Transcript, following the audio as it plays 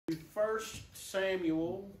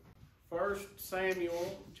Samuel, 1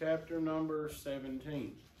 Samuel chapter number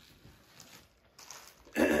 17.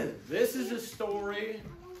 This is a story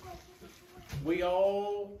we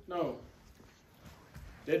all know,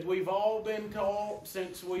 that we've all been taught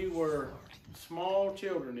since we were small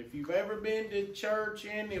children. If you've ever been to church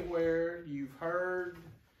anywhere, you've heard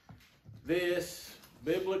this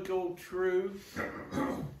biblical truth,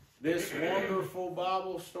 this wonderful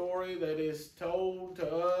Bible story that is told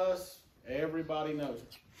to us. Everybody knows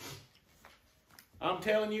it. I'm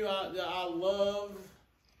telling you, I love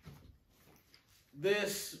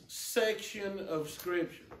this section of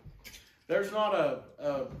Scripture. There's not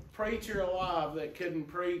a preacher alive that couldn't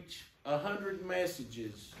preach 100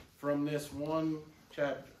 messages from this one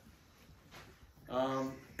chapter.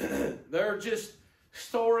 They're just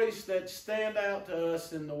stories that stand out to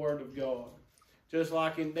us in the Word of God. Just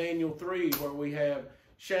like in Daniel 3, where we have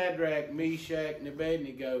Shadrach, Meshach, and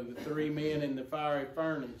Abednego, the three men in the fiery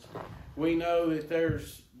furnace. We know that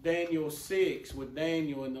there's Daniel 6 with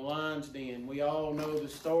Daniel in the lion's den. We all know the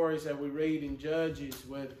stories that we read in Judges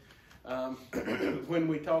with when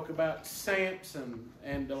we talk about Samson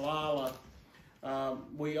and Delilah.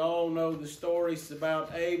 We all know the stories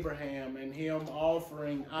about Abraham and him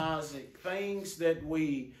offering Isaac. Things that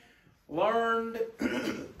we learned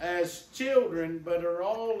as children, but are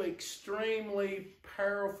all extremely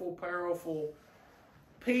powerful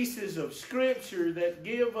pieces of Scripture that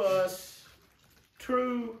give us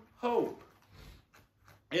true hope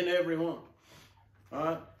in everyone. All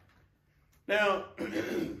right? Now,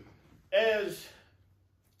 as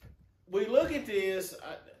we look at this,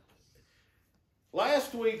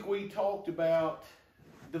 last week we talked about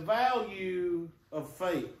the value of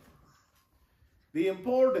faith, the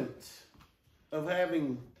importance of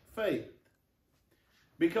having faith,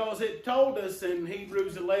 because it told us in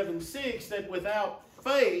Hebrews 11:6 that without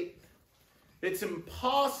faith, it's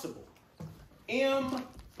impossible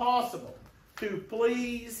to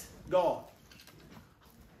please God.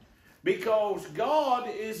 Because God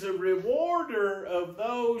is a rewarder of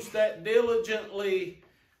those that diligently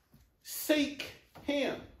seek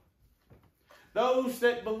Him. Those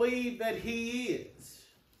that believe that He is.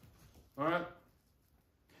 All right?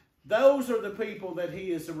 Those are the people that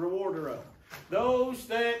He is a rewarder of. Those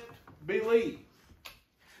that believe.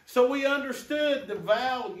 So we understood the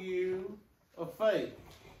value of faith.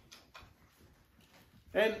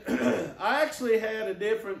 And I actually had a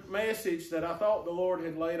different message that I thought the Lord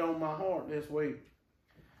had laid on my heart this week.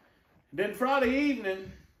 Then Friday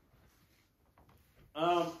evening,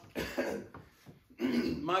 my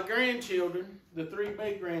grandchildren, the three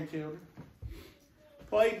big grandchildren,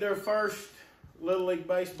 played their first Little League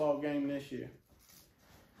baseball game this year.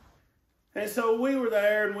 And so we were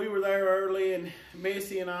there, and we were there early, and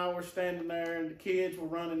Missy and I were standing there, and the kids were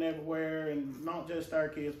running everywhere, and not just our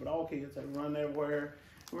kids, but all kids, they were running everywhere.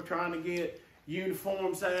 We're trying to get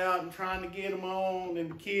uniforms out and trying to get them on,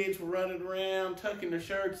 and the kids were running around, tucking their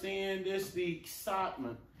shirts in, just the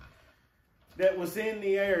excitement that was in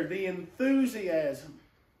the air, the enthusiasm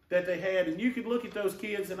that they had. And you could look at those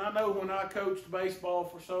kids, and I know when I coached baseball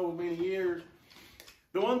for so many years,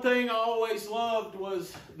 the one thing I always loved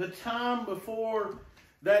was the time before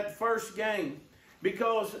that first game.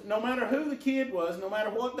 Because no matter who the kid was, no matter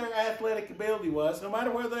what their athletic ability was, no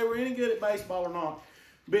matter whether they were any good at baseball or not,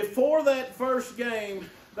 before that first game,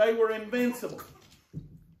 they were invincible.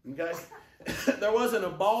 Okay? There wasn't a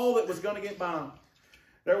ball that was going to get by them.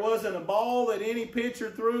 There wasn't a ball that any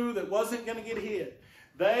pitcher threw that wasn't going to get hit.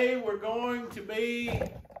 They were going to be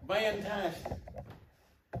fantastic.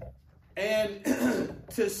 And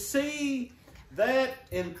to see that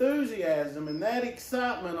enthusiasm and that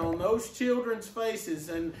excitement on those children's faces,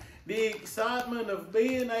 and the excitement of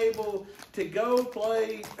being able to go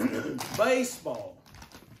play baseball,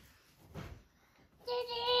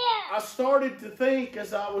 I started to think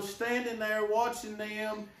as I was standing there watching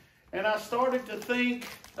them, and I started to think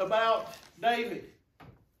about David.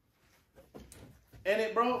 And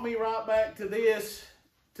it brought me right back to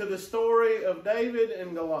the story of David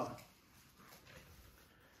and Goliath.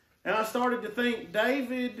 And I started to think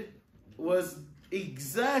David was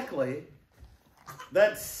exactly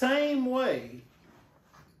that same way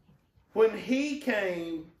when he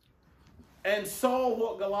came and saw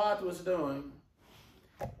what Goliath was doing.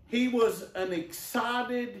 He was an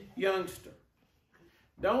excited youngster.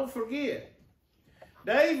 Don't forget,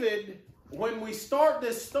 David, when we start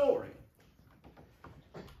this story,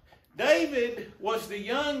 David was the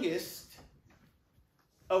youngest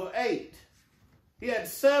of 8. He had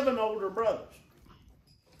 7 older brothers.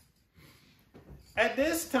 At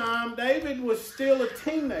this time, David was still a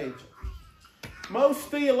teenager. Most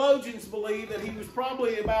theologians believe that he was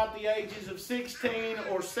probably about the ages of 16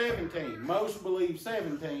 or 17. Most believe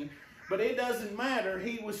 17, but it doesn't matter.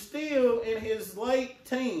 He was still in his late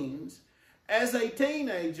teens as a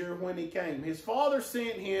teenager when he came. His father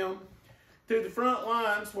sent him to the front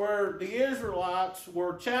lines where the Israelites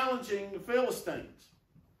were challenging the Philistines.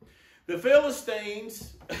 The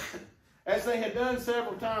Philistines, as they had done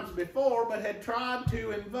several times before, but had tried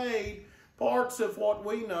to invade parts of what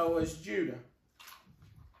we know as Judah.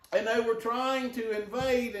 And they were trying to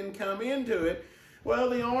invade and come into it. Well,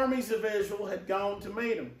 the armies of Israel had gone to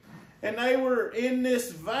meet them. And they were in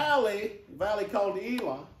this valley called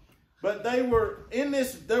Elah. But they were in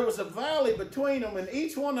this, there was a valley between them, and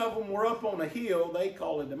each one of them were up on a hill. They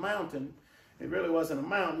call it a mountain. It really wasn't a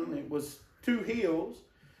mountain. It was two hills.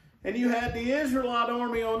 And you had the Israelite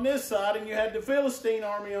army on this side, and you had the Philistine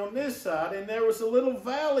army on this side, and there was a little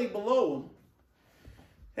valley below them.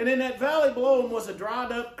 And in that valley below them was a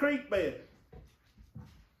dried up creek bed.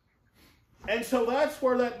 And so that's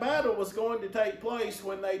where that battle was going to take place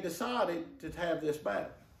when they decided to have this battle.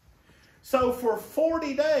 So for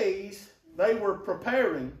 40 days, they were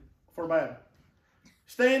preparing for battle.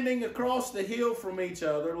 Standing across the hill from each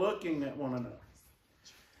other, looking at one another.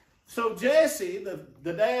 So Jesse,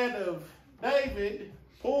 the dad of David,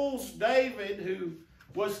 pulls David, who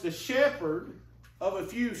was the shepherd of a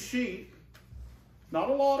few sheep. Not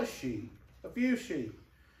a lot of sheep, a few sheep.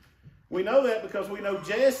 We know that because we know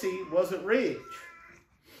Jesse wasn't rich.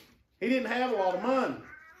 He didn't have a lot of money.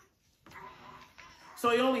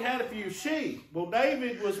 So he only had a few sheep. Well,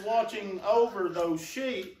 David was watching over those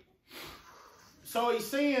sheep. So he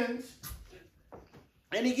sends,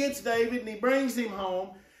 and he gets David, and he brings him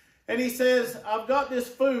home. And he says, I've got this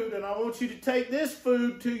food, and I want you to take this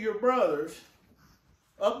food to your brothers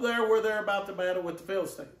up there where they're about to battle with the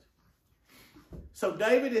Philistines. So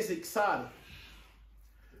David is excited.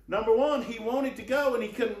 Number one, he wanted to go, and he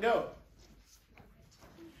couldn't go.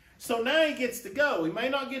 So now he gets to go. He may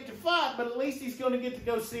not get to fight, but at least he's going to get to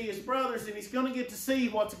go see his brothers, and he's going to get to see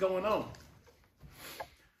what's going on.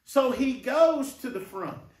 So he goes to the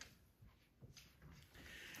front.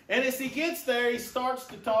 And as he gets there, he starts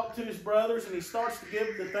to talk to his brothers, and he starts to give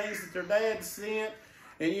them the things that their dad sent,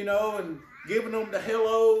 and and giving them the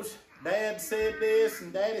hellos. Dad said this,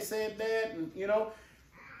 and Daddy said that, and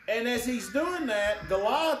And as he's doing that,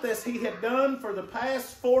 Goliath, as he had done for the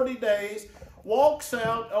past 40 days, walks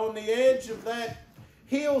out on the edge of that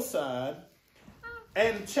hillside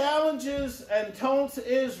and challenges and taunts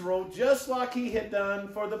Israel just like he had done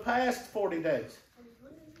for the past 40 days.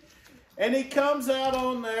 And he comes out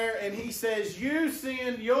on there and he says, you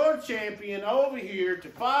send your champion over here to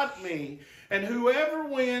fight me, and whoever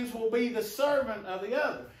wins will be the servant of the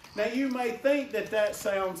other. Now you may think that that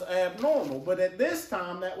sounds abnormal, but at this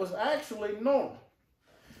time that was actually normal.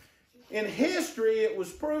 In history, it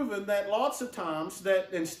was proven that lots of times that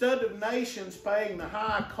instead of nations paying the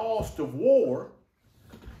high cost of war,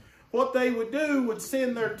 what they would do would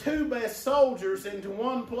send their two best soldiers into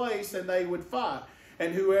one place and they would fight.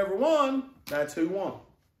 And whoever won, that's who won.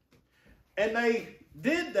 And they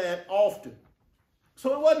did that often.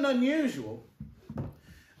 So it wasn't unusual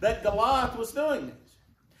that Goliath was doing this.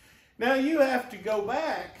 Now you have to go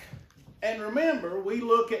back and remember, we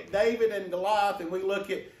look at David and Goliath and we look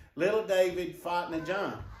at little David fighting a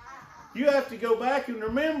giant. You have to go back and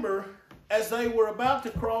remember as they were about to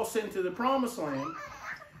cross into the promised land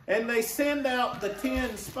and they send out the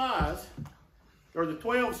 10 spies, or the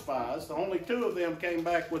 12 spies. Only 2 of them came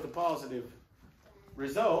back with a positive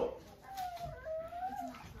result.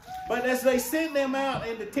 But as they sent them out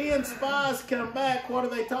and the 10 spies come back, what are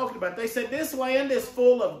they talking about? They said, this land is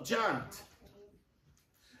full of giants.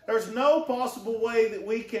 There's no possible way that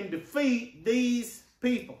we can defeat these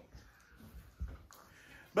people.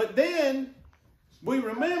 But then we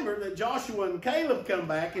remember that Joshua and Caleb come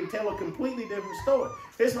back and tell a completely different story.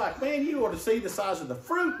 It's like, man, you ought to see the size of the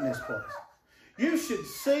fruit in this place. You should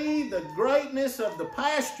see the greatness of the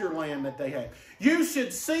pasture land that they have. You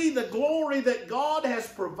should see the glory that God has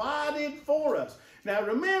provided for us. Now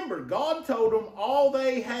remember, God told them all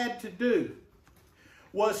they had to do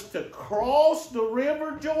was to cross the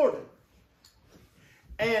river Jordan,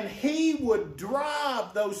 and he would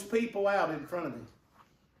drive those people out in front of them.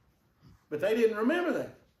 But they didn't remember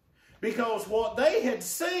that, because what they had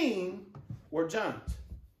seen were giants.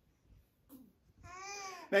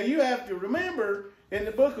 Now you have to remember, in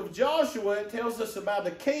the book of Joshua, it tells us about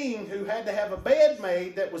a king who had to have a bed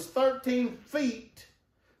made that was 13 feet,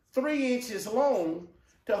 3 inches long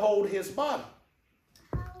to hold his body.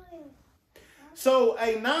 So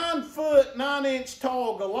a 9 foot, 9 inch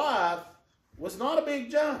tall Goliath was not a big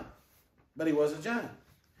giant, but he was a giant.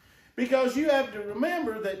 Because you have to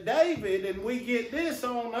remember that David, and we get this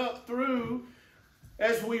on up through,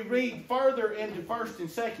 as we read further into 1st and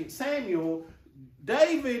 2nd Samuel,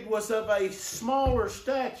 David was of a smaller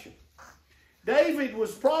stature. David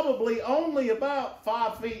was probably only about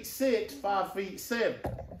 5'6",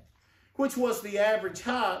 5'7", which was the average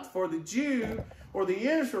height for the Jew or the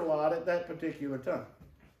Israelite at that particular time.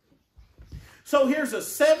 So here's a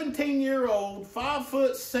 17-year-old,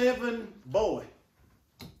 5'7" boy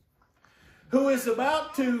who is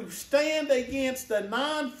about to stand against a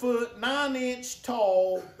 9'9"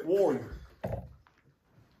 tall warrior.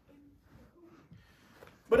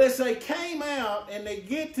 But as they came out and they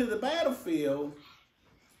get to the battlefield,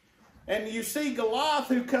 and you see Goliath,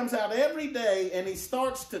 who comes out every day and he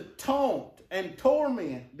starts to taunt and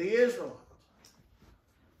torment the Israelites.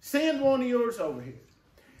 Send one of yours over here.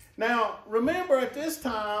 Now, remember at this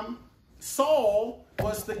time, Saul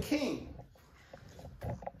was the king.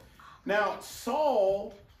 Now,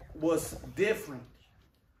 Saul was different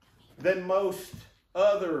than most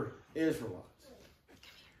other Israelites.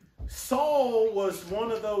 Saul was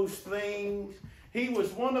one of those things, he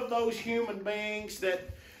was one of those human beings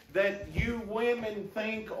that you women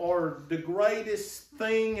think are the greatest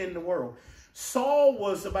thing in the world. Saul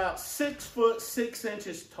was about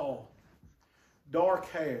 6'6" tall, dark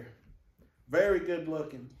hair, very good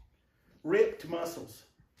looking, ripped muscles,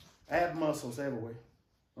 ab muscles everywhere.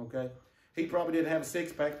 Okay? He probably didn't have a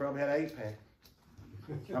six-pack, probably had an eight-pack.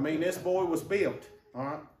 I mean, this boy was built, all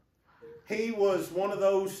right? He was one of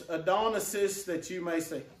those Adonises that you may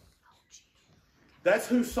see. That's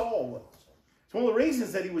who Saul was. It's one of the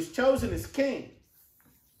reasons that he was chosen as king.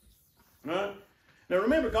 All right? Now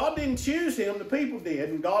remember, God didn't choose him, the people did,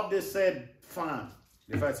 and God just said, fine.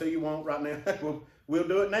 If that's who you want right now, we'll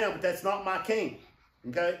do it now, but that's not my king.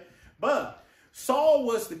 Okay? But Saul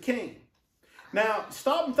was the king. Now,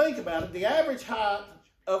 stop and think about it. The average height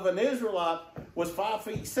of an Israelite was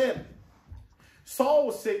 5'7". Saul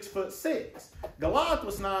was 6'6". Goliath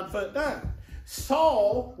was 9'9".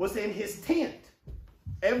 Saul was in his tent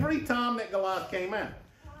every time that Goliath came out.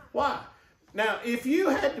 Why? Now, if you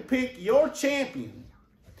had to pick your champion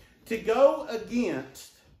to go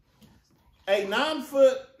against a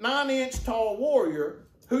 9'9" tall warrior,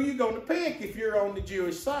 who are you going to pick if you're on the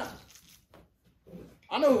Jewish side?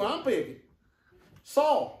 I know who I'm picking.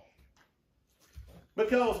 Saul.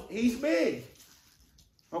 Because he's big.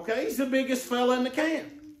 Okay, he's the biggest fella in the camp.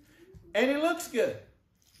 And he looks good.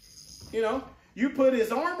 You know, you put his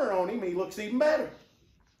armor on him, he looks even better.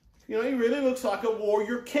 You know, he really looks like a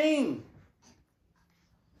warrior king.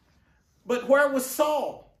 But where was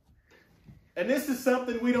Saul? And this is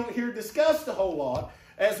something we don't hear discussed a whole lot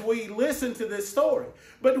as we listen to this story.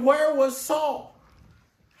 But where was Saul?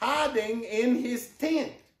 Hiding in his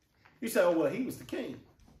tent. You say, oh, well, he was the king.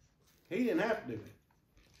 He didn't have to do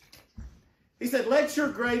it. He said, let your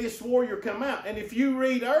greatest warrior come out. And if you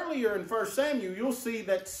read earlier in 1 Samuel, you'll see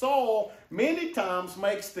that Saul many times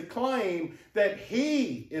makes the claim that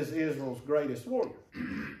he is Israel's greatest warrior.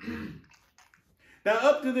 Now,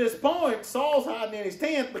 up to this point, Saul's hiding in his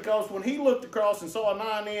tent because when he looked across and saw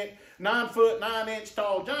a 9'9"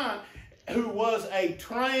 tall giant who was a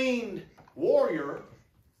trained warrior,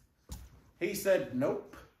 he said, nope.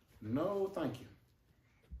 No, thank you.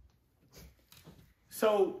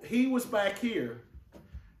 So he was back here,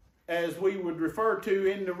 as we would refer to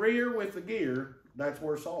in the rear with the gear. That's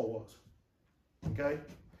where Saul was. Okay?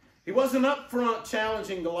 He wasn't up front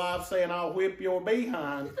challenging Goliath, saying, I'll whip your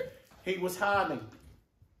behind. He was hiding.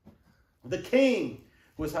 The king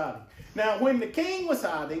was hiding. Now, when the king was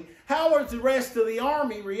hiding, how was the rest of the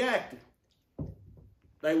army reacting?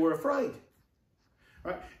 They were afraid.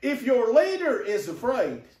 Right? If your leader is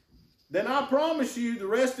afraid, then I promise you the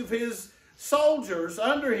rest of his soldiers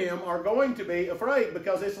under him are going to be afraid,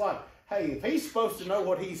 because it's like, hey, if he's supposed to know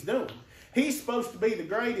what he's doing, he's supposed to be the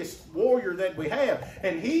greatest warrior that we have,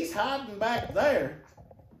 and he's hiding back there,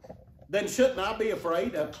 then shouldn't I be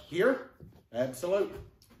afraid up here? Absolutely.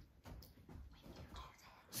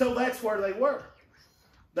 So that's where they were.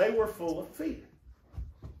 They were full of fear.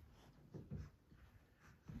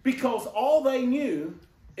 Because all they knew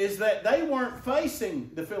is that they weren't facing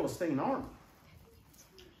the Philistine army.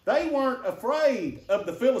 They weren't afraid of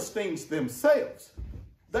the Philistines themselves.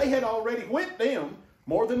 They had already whipped them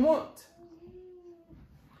more than once.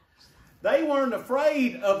 They weren't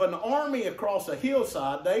afraid of an army across a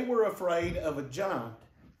hillside. They were afraid of a giant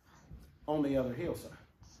on the other hillside.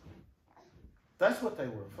 That's what they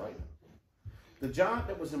were afraid of. The giant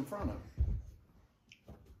that was in front of them.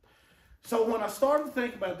 So when I started to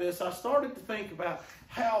think about this, I started to think about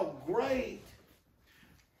how great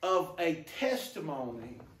of a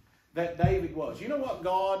testimony that David was. You know what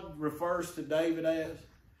God refers to David as?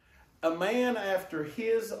 A man after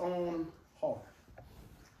his own heart.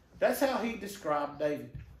 That's how he described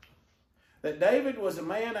David. That David was a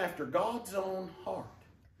man after God's own heart.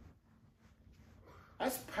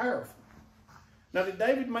 That's powerful. Now, did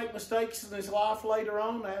David make mistakes in his life later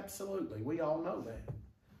on? Absolutely. We all know that.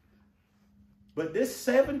 But this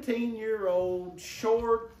 17-year-old,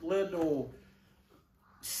 short, little,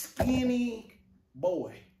 skinny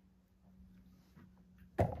boy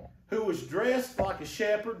who was dressed like a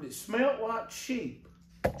shepherd that smelt like sheep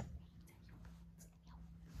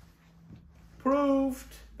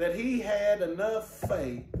proved that he had enough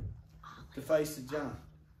faith to face the giant.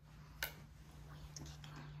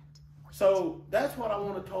 So that's what I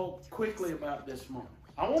want to talk quickly about this morning.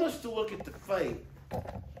 I want us to look at the faith.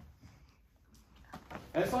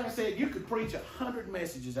 And it's like I said, you could preach 100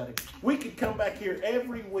 messages out of it. We could come back here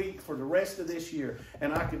every week for the rest of this year,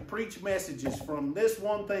 and I could preach messages from this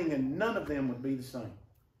one thing, and none of them would be the same.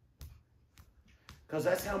 Because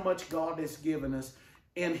that's how much God has given us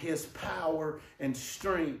in His power and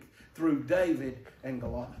strength through David and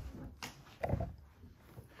Goliath.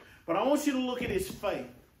 But I want you to look at his faith.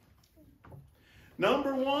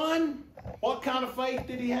 Number one, what kind of faith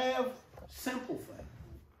did he have? Simple faith.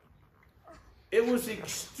 It was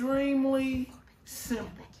extremely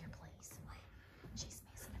simple.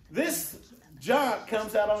 This giant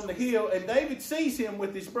comes out on the hill, and David sees him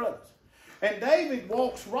with his brothers. And David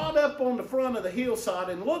walks right up on the front of the hillside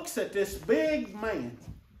and looks at this big man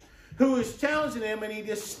who is challenging him, and he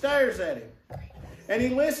just stares at him. And he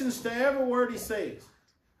listens to every word he says.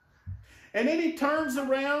 And then he turns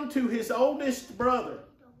around to his oldest brother,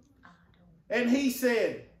 and he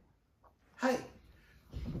said, hey,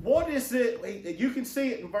 what is it? You can see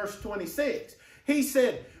it in verse 26. He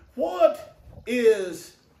said, what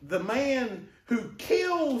is the man who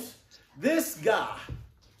kills this guy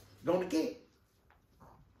going to get?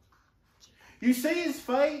 You see his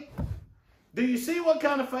faith? Do you see what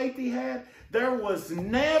kind of faith he had? There was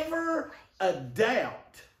never a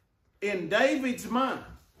doubt in David's mind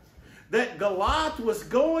that Goliath was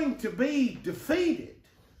going to be defeated.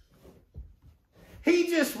 He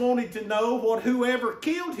just wanted to know what whoever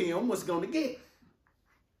killed him was going to get.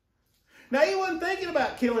 Now, he wasn't thinking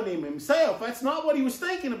about killing him himself. That's not what he was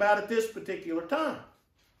thinking about at this particular time.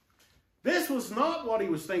 This was not what he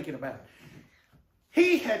was thinking about.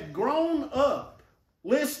 He had grown up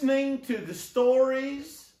listening to the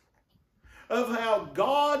stories of how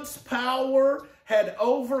God's power had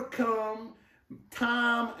overcome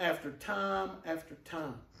time after time after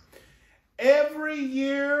time. Every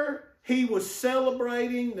year he was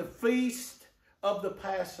celebrating the feast of the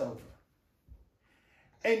Passover.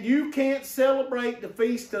 And you can't celebrate the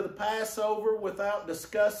feast of the Passover without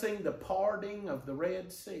discussing the parting of the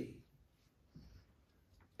Red Sea.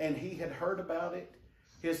 And he had heard about it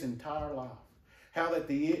his entire life. How that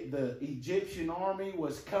the Egyptian army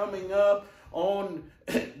was coming up on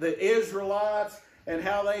the Israelites, and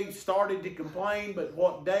how they started to complain. But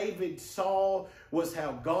what David saw was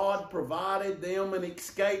how God provided them an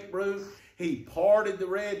escape route. He parted the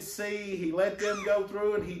Red Sea. He let them go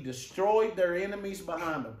through, and he destroyed their enemies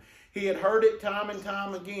behind them. He had heard it time and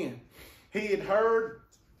time again. He had heard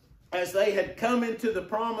as they had come into the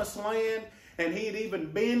promised land, and he had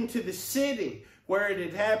even been to the city where it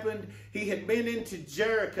had happened. He had been into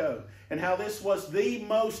Jericho, and how this was the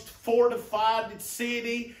most fortified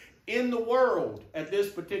city in the world at this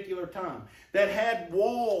particular time, that had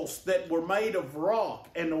walls that were made of rock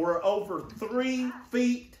and were over 3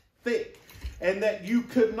 feet thick, and that you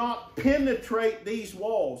could not penetrate these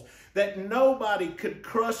walls, that nobody could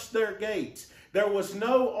crush their gates. There was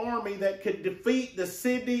no army that could defeat the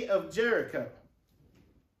city of Jericho.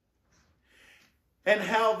 And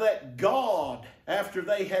how that God, after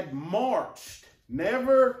they had marched,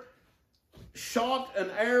 never shot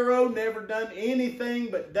an arrow, never done anything,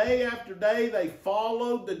 but day after day they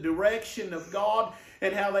followed the direction of God,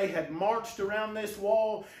 and how they had marched around this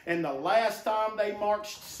wall. And the last time they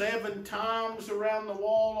marched 7 times around the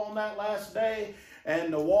wall on that last day,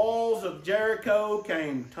 and the walls of Jericho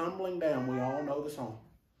came tumbling down. We all know the song.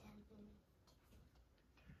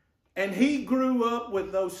 And he grew up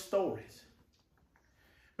with those stories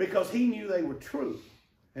because he knew they were true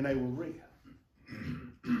and they were real.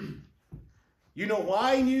 You know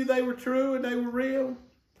why he knew they were true and they were real?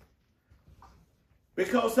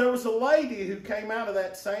 Because there was a lady who came out of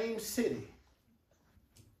that same city.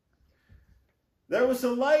 There was a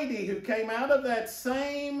lady who came out of that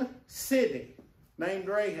same city named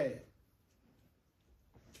Rahab,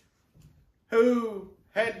 who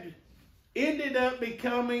had ended up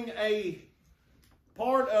becoming a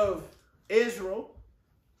part of Israel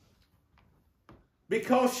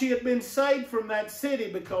because she had been saved from that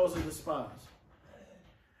city because of the spies.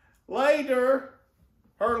 Later,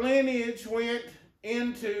 her lineage went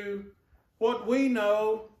into what we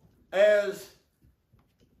know as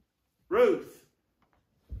Ruth.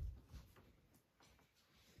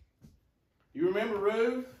 You remember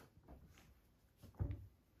Ruth?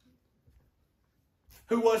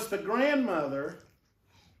 Who was the grandmother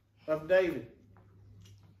of David.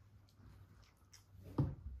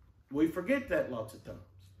 We forget that lots of times.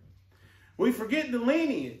 We forget the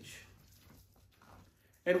lineage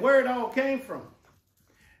and where it all came from.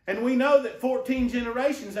 And we know that 14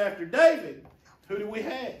 generations after David, who do we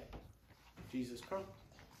have? Jesus Christ.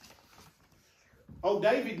 Oh,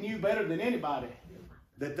 David knew better than anybody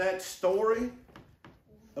that story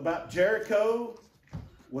about Jericho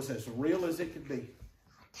was as real as it could be.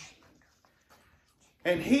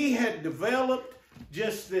 And he had developed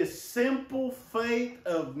just this simple faith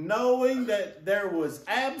of knowing that there was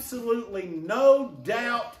absolutely no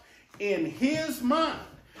doubt in his mind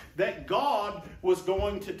that God was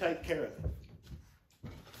going to take care of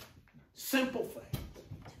it. Simple faith.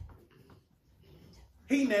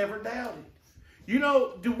 He never doubted. You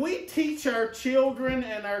know, do we teach our children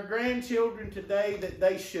and our grandchildren today that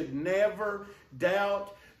they should never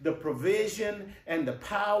doubt the provision and the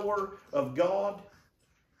power of God?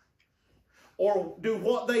 Or do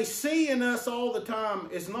what they see in us all the time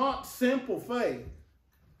is not simple faith,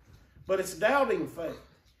 but it's doubting faith?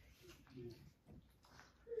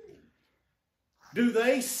 Do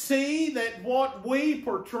they see that what we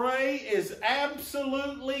portray is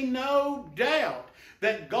absolutely no doubt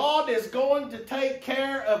that God is going to take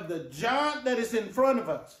care of the giant that is in front of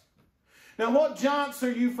us? Now, what giants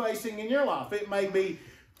are you facing in your life? It may be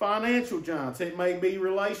financial giants. It may be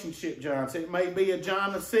relationship giants. It may be a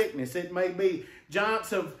giant of sickness. It may be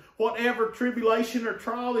giants of whatever tribulation or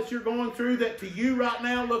trial that you're going through that to you right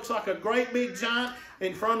now looks like a great big giant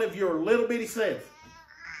in front of your little bitty self.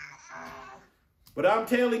 But I'm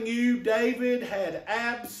telling you, David had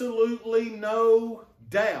absolutely no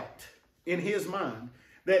doubt in his mind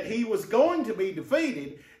that he was going to be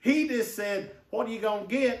defeated. He just said, what are you going to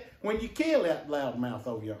get when you kill that loudmouth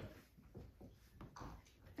old young?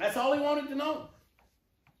 That's all he wanted to know.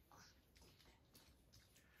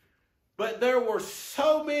 But there were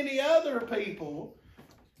so many other people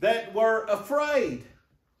that were afraid,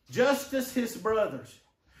 just as his brothers.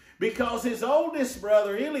 Because his oldest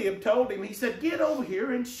brother, Eliab, told him, he said, get over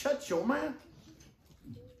here and shut your mouth.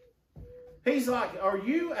 He's like, are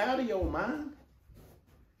you out of your mind?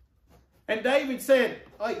 And David said,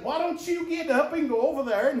 hey, why don't you get up and go over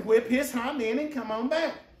there and whip his hind end and come on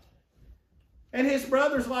back? And his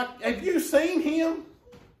brother's like, have you seen him?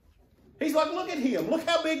 He's like, look at him. Look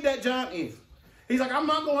how big that giant is. He's like, I'm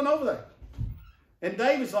not going over there. And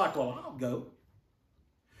David's like, well, I'll go.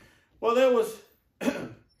 Well, there was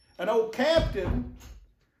an old captain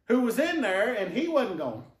who was in there, and he wasn't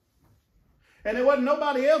going. And there wasn't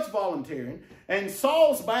nobody else volunteering. And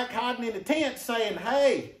Saul's back hiding in the tent saying,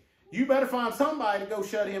 hey, you better find somebody to go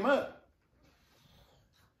shut him up.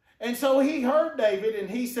 And so he heard David, and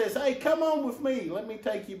he says, hey, come on with me. Let me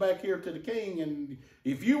take you back here to the king. And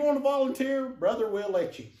if you want to volunteer, brother, we'll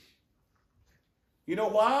let you. You know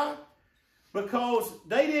why? Because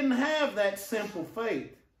they didn't have that simple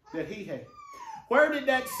faith that he had. Where did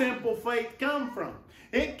that simple faith come from?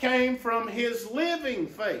 It came from his living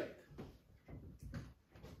faith.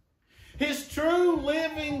 His true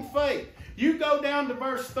living faith. You go down to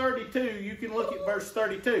verse 32. You can look at verse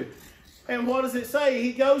 32. And what does it say?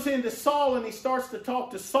 He goes into Saul and he starts to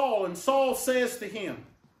talk to Saul. And Saul says to him,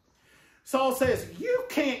 Saul says, you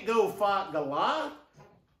can't go fight Goliath.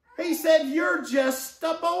 He said, you're just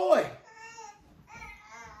a boy.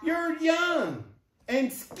 You're young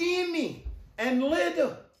and skinny and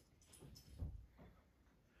little.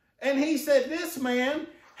 And he said, this man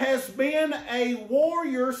has been a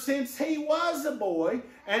warrior since he was a boy.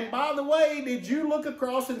 And by the way, did you look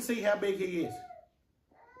across and see how big he is?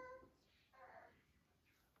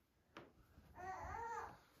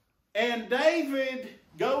 And David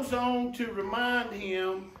goes on to remind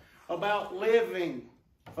him about living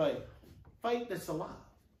faith. Faith that's alive.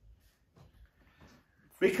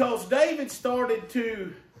 Because David started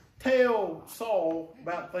to tell Saul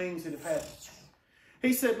about things that have happened.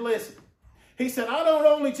 He said, listen. He said, I don't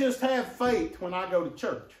only just have faith when I go to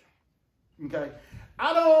church. Okay?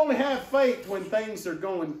 I don't only have faith when things are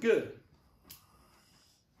going good.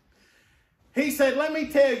 He said, let me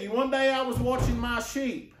tell you, one day I was watching my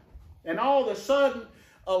sheep. And all of a sudden,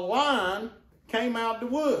 a lion came out of the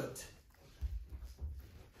woods.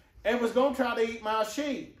 and was going to try to eat my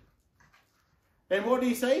sheep. And what did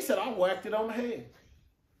he say? He said, I whacked it on the head.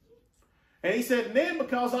 And he said, and then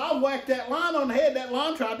because I whacked that lion on the head, that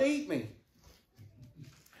lion tried to eat me.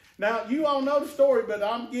 Now, you all know the story, but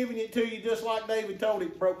I'm giving it to you just like David told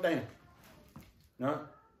it, broke down. No.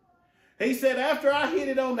 He said, after I hit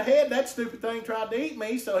it on the head, that stupid thing tried to eat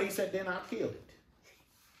me. So he said, then I killed it.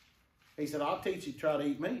 He said, I'll teach you to try to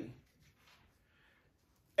eat me.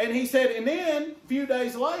 And he said, and then a few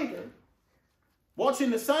days later,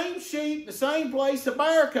 watching the same sheep, the same place, a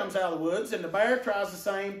bear comes out of the woods, and the bear tries the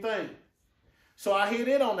same thing. So I hit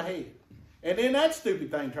it on the head. And then that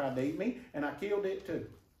stupid thing tried to eat me, and I killed it too.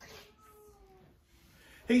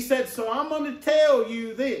 He said, so I'm going to tell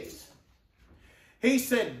you this. He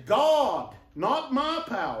said, God, not my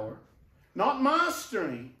power, not my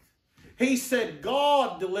strength. He said,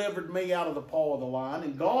 God delivered me out of the paw of the lion,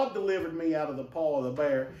 and God delivered me out of the paw of the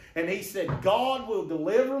bear. And he said, God will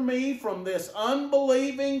deliver me from this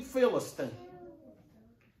unbelieving Philistine.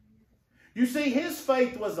 You see, his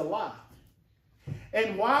faith was alive.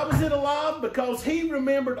 And why was it alive? Because he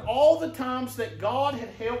remembered all the times that God had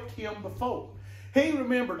helped him before. He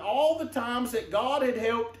remembered all the times that God had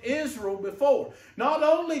helped Israel before. Not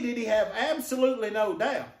only did he have absolutely no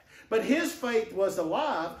doubt, but his faith was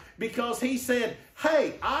alive because he said,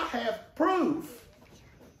 hey, I have proof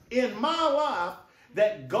in my life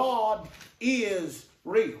that God is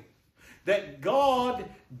real. That God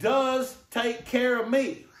does take care of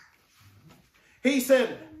me. He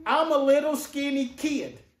said, I'm a little skinny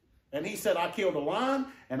kid. And he said, I killed a lion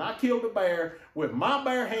and I killed a bear with my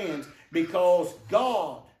bare hands because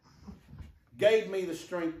God gave me the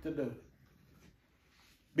strength to do it.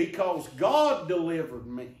 Because God delivered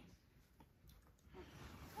me.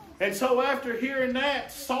 And so after hearing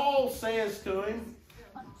that, Saul says to him,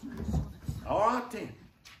 all right then.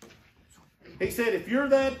 He said, if you're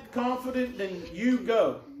that confident, then you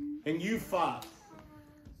go and you fight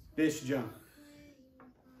this giant.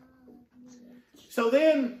 So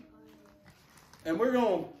then, and we're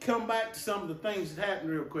going to come back to some of the things that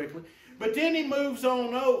happened real quickly. But then he moves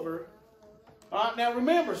on over. All right, now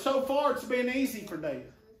remember, so far it's been easy for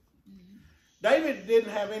David. David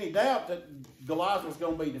didn't have any doubt that Goliath was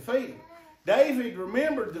going to be defeated. David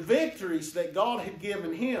remembered the victories that God had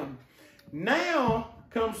given him. Now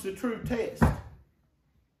comes the true test.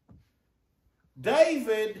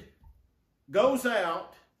 David goes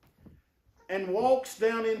out and walks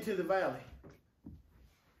down into the valley.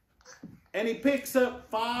 And he picks up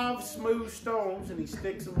 5 smooth stones and he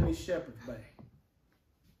sticks them in his shepherd's bag.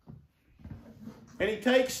 And he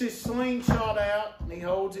takes his slingshot out and he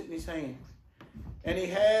holds it in his hand. And he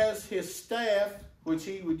has his staff, which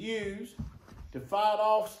he would use to fight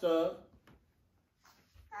off stuff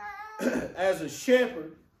as a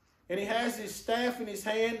shepherd. And he has his staff in his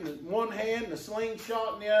hand, one hand, the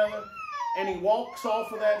slingshot in the other. And he walks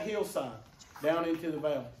off of that hillside down into the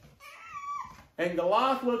valley. And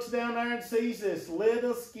Goliath looks down there and sees this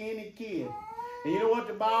little skinny kid. And you know what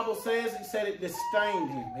the Bible says? It said it disdained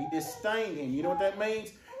him. He disdained him. You know what that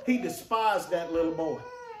means? He despised that little boy.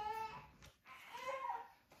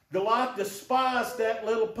 Goliath despised that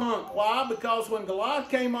little punk. Why? Because when Goliath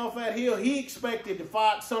came off that hill, he expected to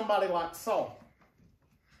fight somebody like Saul.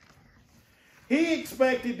 He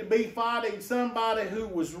expected to be fighting somebody who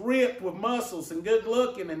was ripped with muscles and good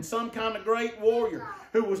looking and some kind of great warrior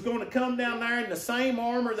who was going to come down there in the same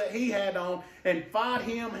armor that he had on and fight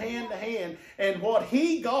him hand to hand. And what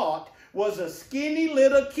he got was a skinny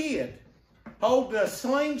little kid holding a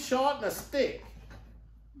slingshot and a stick.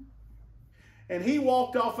 And he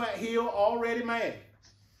walked off that hill already mad.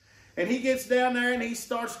 And he gets down there and he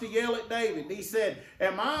starts to yell at David. He said,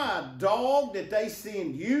 am I a dog that they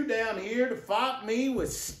send you down here to fight me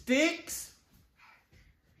with sticks?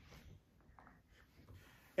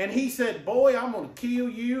 And he said, boy, I'm going to kill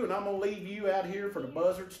you and I'm going to leave you out here for the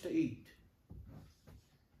buzzards to eat.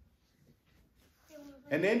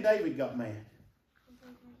 And then David got mad.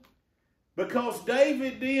 Because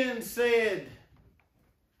David then said,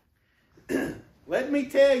 let me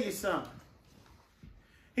tell you something.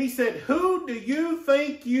 He said, who do you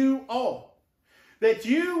think you are that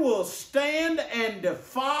you will stand and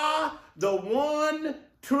defy the one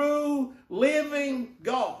true living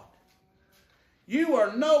God? You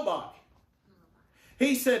are nobody.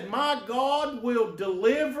 He said, my God will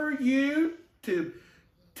deliver you to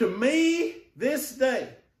me this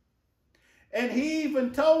day. And he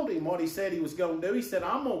even told him what he said he was going to do. He said,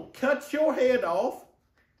 I'm going to cut your head off.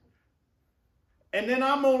 And then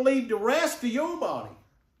I'm going to leave the rest of your body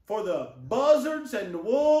for the buzzards and the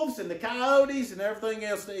wolves and the coyotes and everything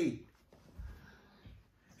else to eat.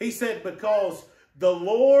 He said, because The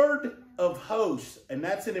Lord of hosts. And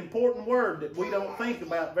that's an important word that we don't think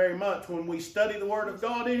about very much when we study the Word of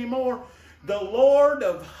God anymore. The Lord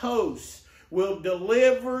of hosts will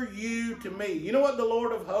deliver you to me. You know what the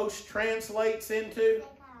Lord of hosts translates into?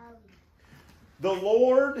 The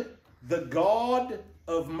Lord, the God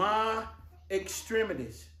of my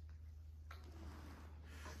extremities.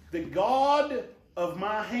 The God of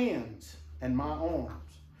my hands and my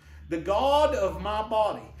arms. The God of my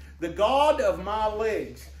body. The God of my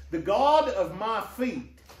legs. The God of my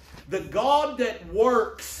feet. The God that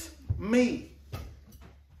works me.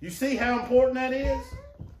 You see how important that is?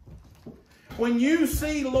 When you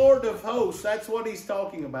see Lord of hosts, that's what he's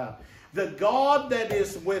talking about. The God that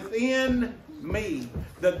is within me.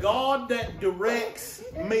 The God that directs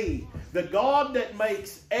me. The God that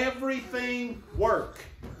makes everything work.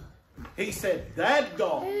 He said that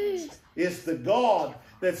God is the God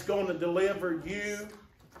that's going to deliver you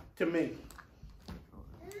to me.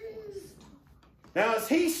 Now, as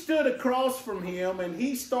he stood across from him and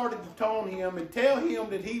he started to taunt him and tell him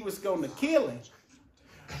that he was going to kill him,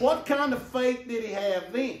 what kind of faith did he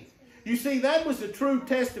have then? You see, that was a true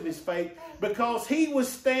test of his faith because he was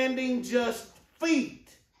standing just feet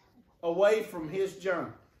away from his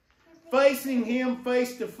giant, facing him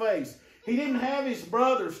face to face. He didn't have his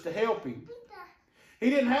brothers to help him. He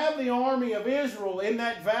didn't have the army of Israel in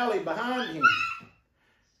that valley behind him.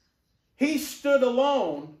 He stood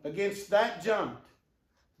alone against that giant.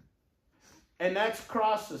 And that's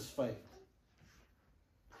Cross's faith.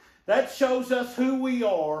 That shows us who we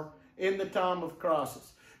are in the time of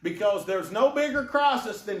crisis. Because there's no bigger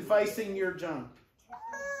crisis than facing your giant.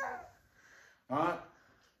 All right?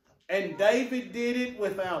 And David did it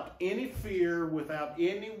without any fear, without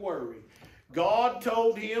any worry. God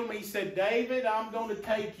told him, he said, David, I'm going to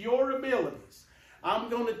take your abilities. I'm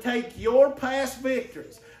going to take your past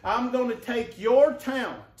victories. I'm going to take your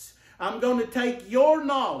talents. I'm going to take your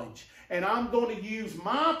knowledge. And I'm going to use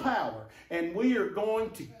my power. And we are going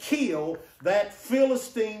to kill that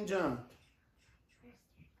Philistine giant.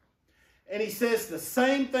 And he says the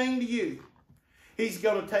same thing to you. He's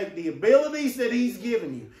going to take the abilities that he's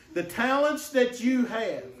given you. The talents that you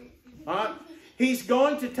have. All right? He's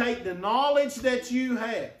going to take the knowledge that you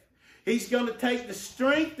have. He's going to take the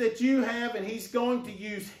strength that you have and he's going to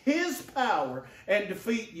use his power and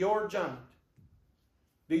defeat your giant.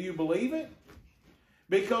 Do you believe it?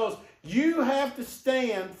 Because you have to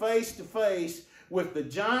stand face to face with the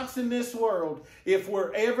giants in this world if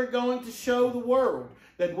we're ever going to show the world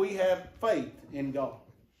that we have faith in God.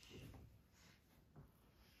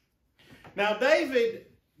 Now, David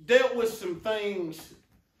dealt with some things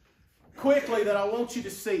quickly that I want you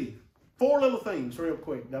to see. 4 little things real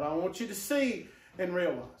quick that I want you to see and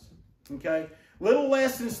realize. Okay? Little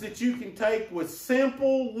lessons that you can take with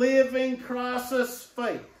simple, living, crisis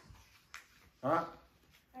faith. All right?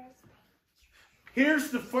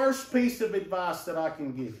 Here's the first piece of advice that I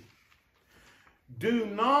can give you. Do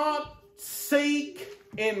not seek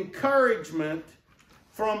encouragement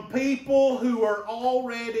from people who are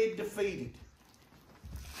already defeated.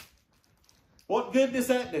 What good does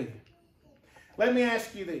that do? Let me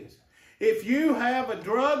ask you this. If you have a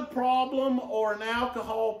drug problem or an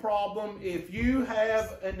alcohol problem, if you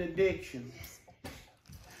have an addiction,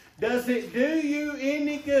 does it do you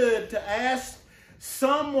any good to ask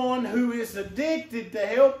someone who is addicted to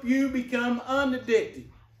help you become unaddicted?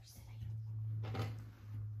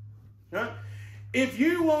 Right? If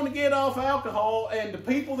you want to get off alcohol and the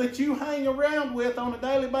people that you hang around with on a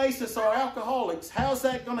daily basis are alcoholics, how's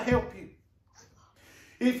that going to help you?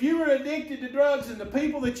 If you are addicted to drugs and the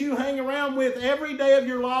people that you hang around with every day of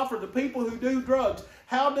your life are the people who do drugs,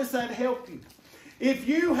 how does that help you? If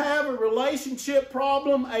you have a relationship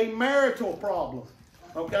problem, a marital problem,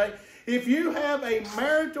 okay? If you have a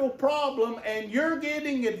marital problem and you're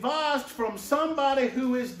getting advice from somebody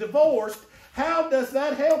who is divorced, how does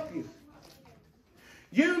that help you?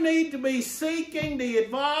 You need to be seeking the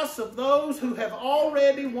advice of those who have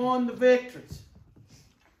already won the victories.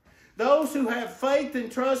 Those who have faith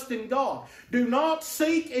and trust in God. Do not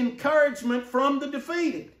seek encouragement from the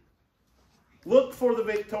defeated. Look for the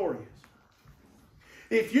victorious.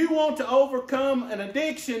 If you want to overcome an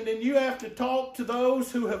addiction, then you have to talk to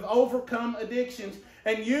those who have overcome addictions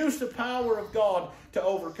and use the power of God to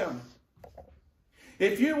overcome it.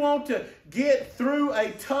 If you want to get through a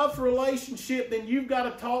tough relationship, then you've got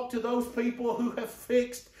to talk to those people who have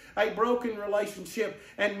fixed a broken relationship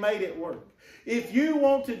and made it work. If you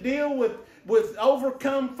want to deal with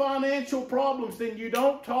overcome financial problems, then you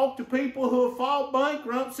don't talk to people who have filed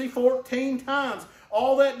bankruptcy 14 times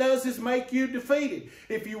all that does is make you defeated.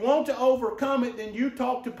 If you want to overcome it, then you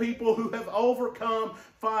talk to people who have overcome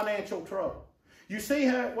financial trouble. You see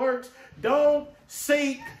how it works? Don't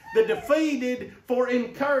seek the defeated for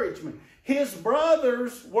encouragement. His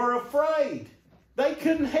brothers were afraid. They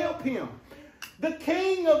couldn't help him. The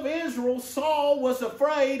king of Israel, Saul, was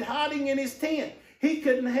afraid, hiding in his tent. He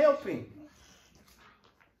couldn't help him.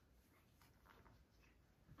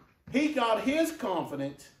 He got his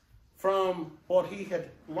confidence from what he had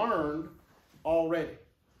learned already.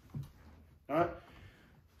 All right?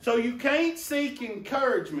 So you can't seek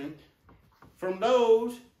encouragement from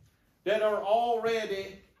those that are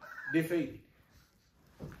already defeated.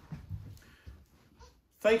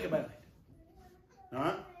 Think about it. All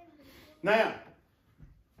right? Now,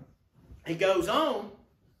 he goes on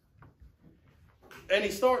and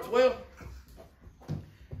he starts, well,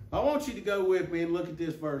 I want you to go with me and look at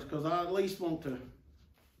this verse because I at least want to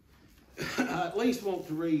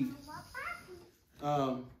read.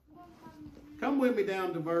 Come with me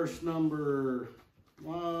down to verse number,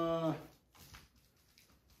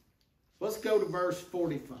 let's go to verse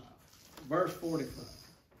 45. Verse 45.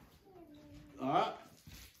 All right.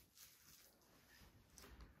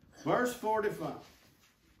 Verse 45.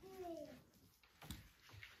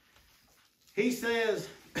 He says,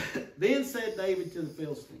 then said David to the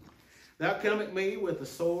Philistine, thou come at me with a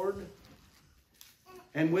sword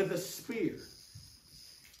and with a spear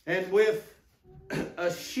and with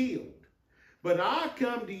a shield. But I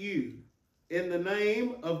come to you in the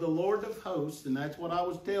name of the Lord of hosts, and that's what I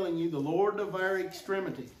was telling you, the Lord of our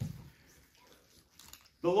extremity.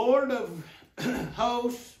 The Lord of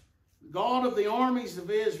hosts, God of the armies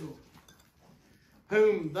of Israel,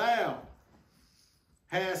 whom thou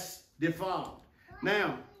hast defiled.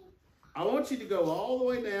 Now, I want you to go all the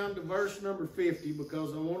way down to verse number 50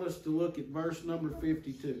 because I want us to look at verse number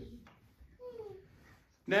 52.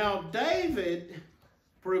 Now, David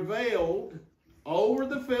prevailed over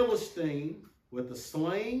the Philistine with a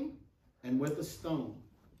sling and with a stone,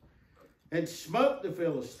 and smote the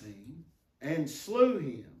Philistine and slew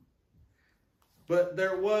him. But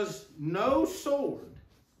there was no sword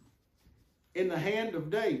in the hand of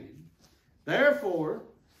David. Therefore,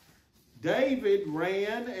 David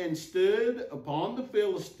ran and stood upon the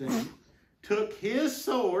Philistine, took his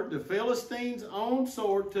sword, the Philistine's own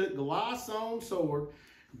sword, took Goliath's own sword,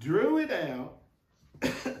 drew it out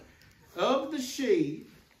of the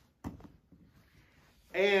sheath,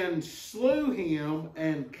 and slew him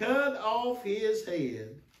and cut off his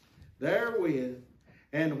head therewith.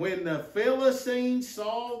 And when the Philistines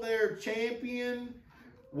saw their champion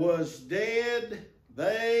was dead,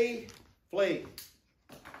 they fled.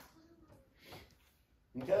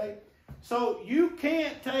 Okay? So you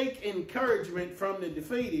can't take encouragement from the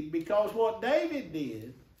defeated, because what David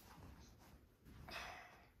did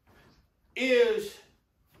is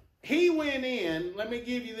he went in. Let me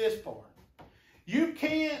give you this part. You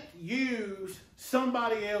can't use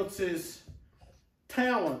somebody else's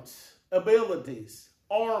talents, abilities,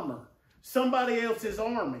 armor, somebody else's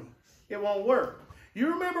army. It won't work.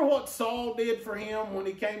 You remember what Saul did for him when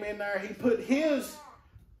he came in there? He put his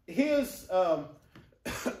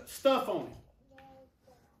stuff on him.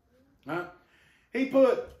 Right? He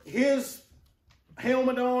put his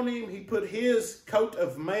helmet on him. He put his coat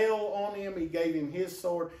of mail on him. He gave him his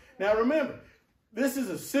sword. Now remember, this is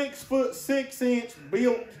a 6'6"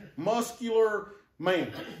 built, muscular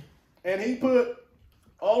man. And he put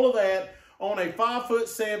all of that on a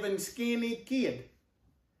 5'7" skinny kid.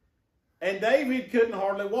 And David couldn't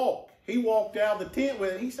hardly walk. He walked out of the tent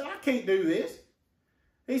with it. He said, I can't do this.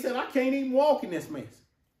 He said, I can't even walk in this mess.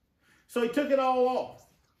 So he took it all off.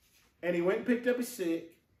 And he went and picked up his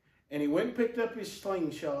stick. And he went and picked up his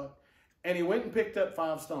slingshot. And he went and picked up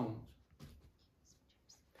 5 stones.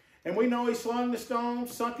 And we know he slung the stone,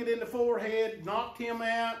 sunk it in the forehead, knocked him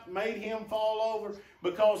out, made him fall over,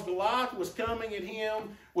 because Goliath was coming at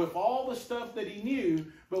him with all the stuff that he knew.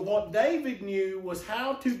 But what David knew was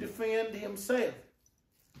how to defend himself.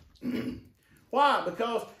 Why?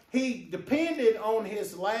 Because he depended on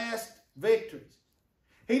his last victories.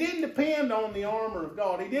 He didn't depend on the armor of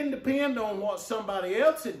God. He didn't depend on what somebody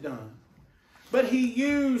else had done. But he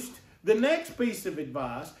used the next piece of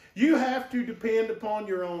advice. You have to depend upon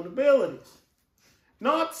your own abilities,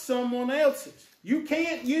 not someone else's. You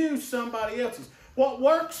can't use somebody else's. What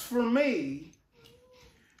works for me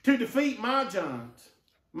to defeat my giants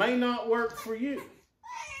may not work for you.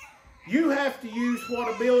 You have to use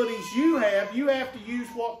what abilities you have. You have to use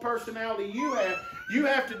what personality you have. You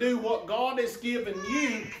have to do what God has given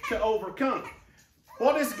you to overcome.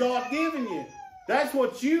 What has God given you? That's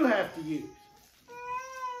what you have to use.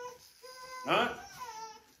 All right?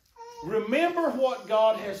 Remember what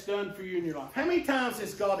God has done for you in your life. How many times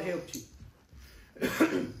has God helped you?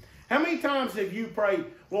 How many times have you prayed,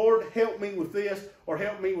 Lord, help me with this or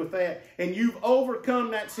help me with that, and you've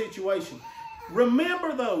overcome that situation?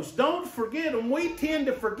 Remember those. Don't forget them. We tend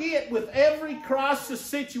to forget with every crisis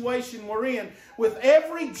situation we're in, with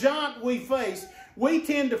every giant we face, we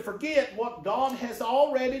tend to forget what God has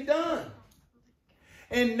already done.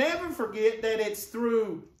 And never forget that it's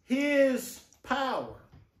through His power,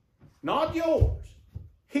 not yours,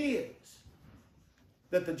 His,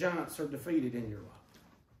 that the giants are defeated in your life.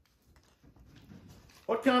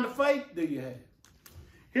 What kind of faith do you have?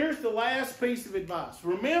 Here's the last piece of advice.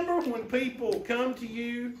 Remember when people come to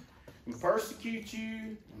you and persecute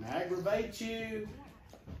you and aggravate you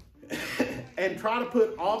and try to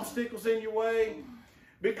put obstacles in your way?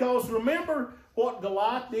 Because remember what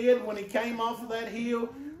Goliath did when he came off of that hill?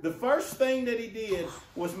 The first thing that he did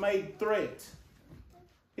was made threats.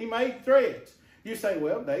 He made threats. You say,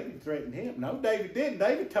 well, David threatened him. No, David didn't.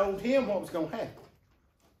 David told him what was going to happen.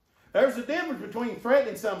 There's a difference between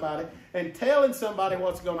threatening somebody and telling somebody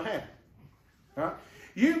what's going to happen. All right?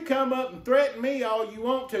 You come up and threaten me all you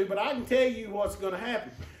want to, but I can tell you what's going to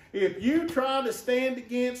happen. If you try to stand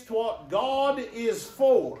against what God is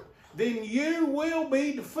for, then you will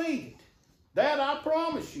be defeated. That I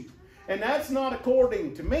promise you. And that's not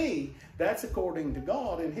according to me. That's according to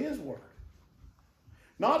God and His Word.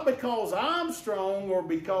 Not because I'm strong or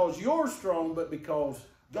because you're strong, but because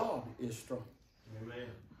God is strong. Amen.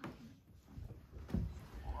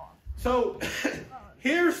 So,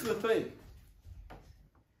 here's the thing.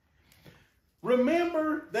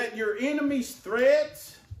 Remember that your enemy's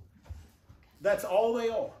threats, that's all they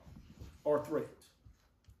are threats.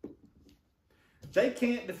 They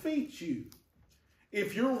can't defeat you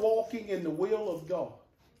if you're walking in the will of God.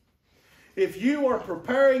 If you are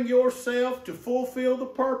preparing yourself to fulfill the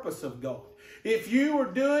purpose of God. If you are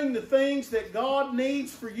doing the things that God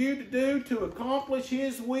needs for you to do to accomplish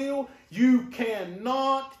His will, you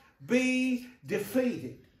cannot be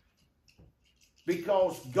defeated.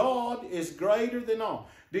 Because God is greater than all.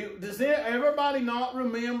 Does everybody not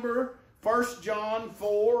remember 1 John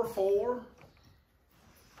 4:4?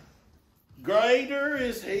 Greater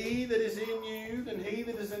is He that is in you than he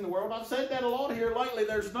that is in the world. I've said that a lot here lately.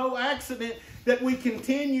 There's no accident that we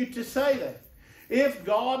continue to say that. If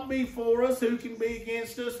God be for us, who can be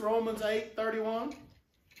against us? Romans 8:31.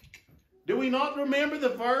 Do we not remember the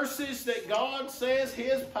verses that God says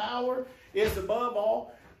His power is above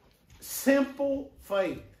all? Simple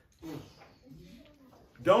faith.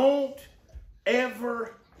 Don't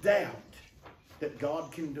ever doubt that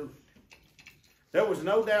God can do it. There was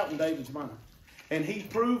no doubt in David's mind. And he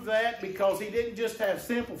proved that because he didn't just have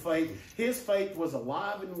simple faith. His faith was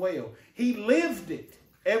alive and well. He lived it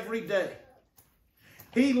every day.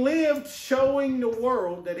 He lived showing the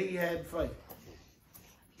world that he had faith.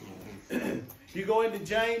 You go into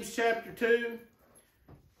James chapter 2,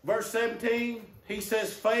 verse 17. He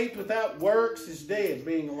says faith without works is dead,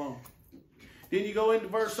 being alone. Then you go into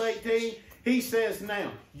verse 18. He says,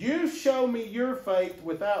 now, you show me your faith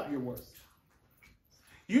without your works.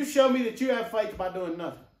 You show me that you have faith by doing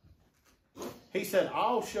nothing. He said,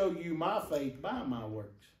 I'll show you my faith by my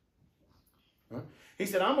works. Huh? He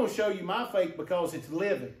said, I'm going to show you my faith because it's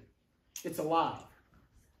living. It's alive.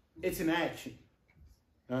 It's in action.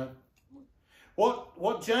 Huh?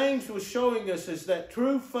 What James was showing us is that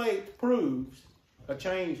true faith proves a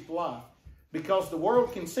changed life because the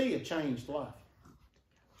world can see a changed life.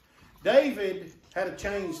 David had a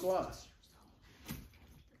changed life.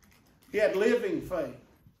 He had living faith.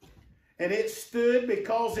 And it stood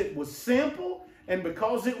because it was simple and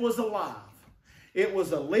because it was alive. It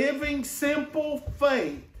was a living, simple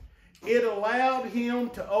faith. It allowed him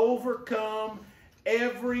to overcome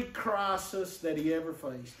every crisis that he ever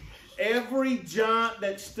faced. Every giant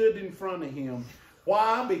that stood in front of him.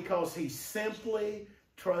 Why? Because he simply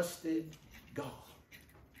trusted God.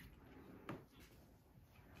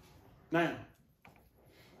 Now,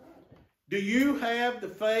 do you have the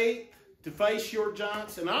faith to face your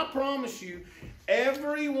giants? And I promise you,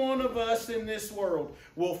 every one of us in this world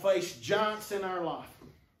will face giants in our life.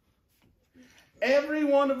 Every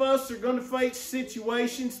one of us are going to face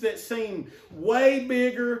situations that seem way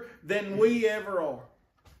bigger than we ever are.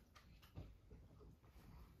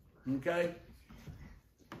 Okay?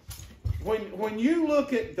 When you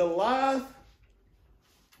look at Goliath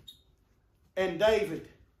and David,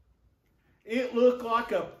 it looked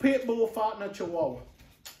like a pit bull fighting a chihuahua.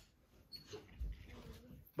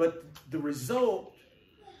 But the result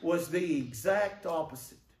was the exact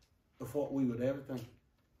opposite of what we would ever think.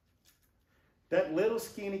 That little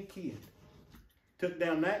skinny kid took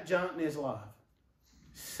down that giant in his life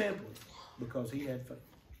simply because he had faith.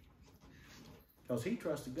 Because he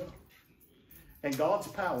trusted God. And God's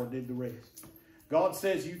power did the rest. God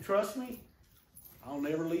says, you trust me, I'll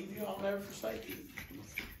never leave you, I'll never forsake you.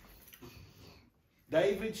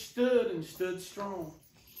 David stood and stood strong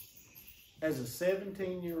as a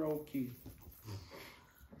 17-year-old kid.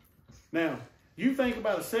 Now, you think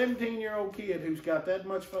about a 17-year-old kid who's got that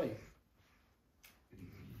much faith.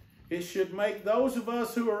 It should make those of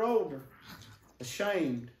us who are older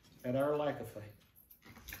ashamed at our lack of faith.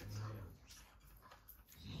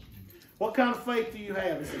 What kind of faith do you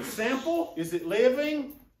have? Is it simple? Is it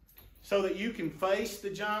living so that you can face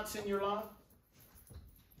the giants in your life?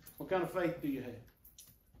 What kind of faith do you have?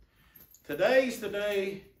 Today's the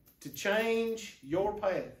day to change your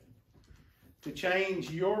path, to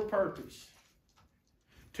change your purpose,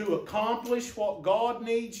 to accomplish what God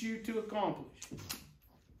needs you to accomplish.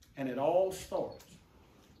 And it all starts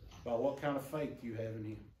by what kind of faith you have in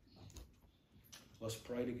Him. Let's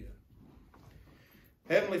pray together.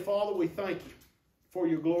 Heavenly Father, we thank you for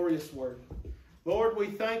your glorious word. Lord, we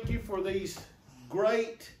thank you for these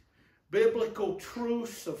great biblical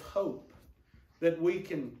truths of hope that we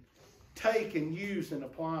can take and use and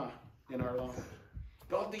apply in our lives.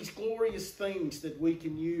 God, these glorious things that we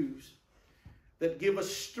can use that give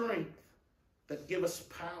us strength, that give us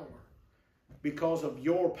power because of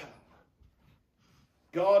your power.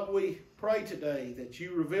 God, we pray today that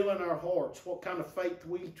you reveal in our hearts what kind of faith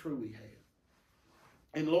we truly have.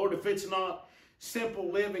 And Lord, if it's not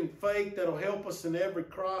simple living faith that'll help us in every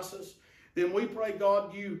crisis, then we pray,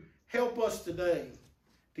 God, you help us today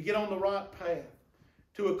to get on the right path,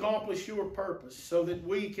 to accomplish your purpose so that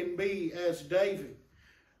we can be as David,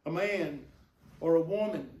 a man or a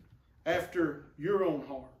woman after your own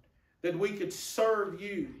heart, that we could serve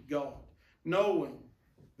you, God, knowing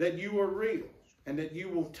that you are real and that you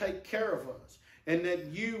will take care of us and that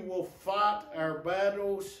you will fight our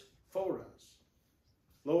battles for us.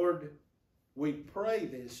 Lord, we pray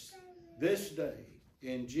this day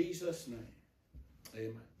in Jesus' name.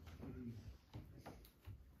 Amen.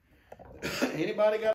 Anybody got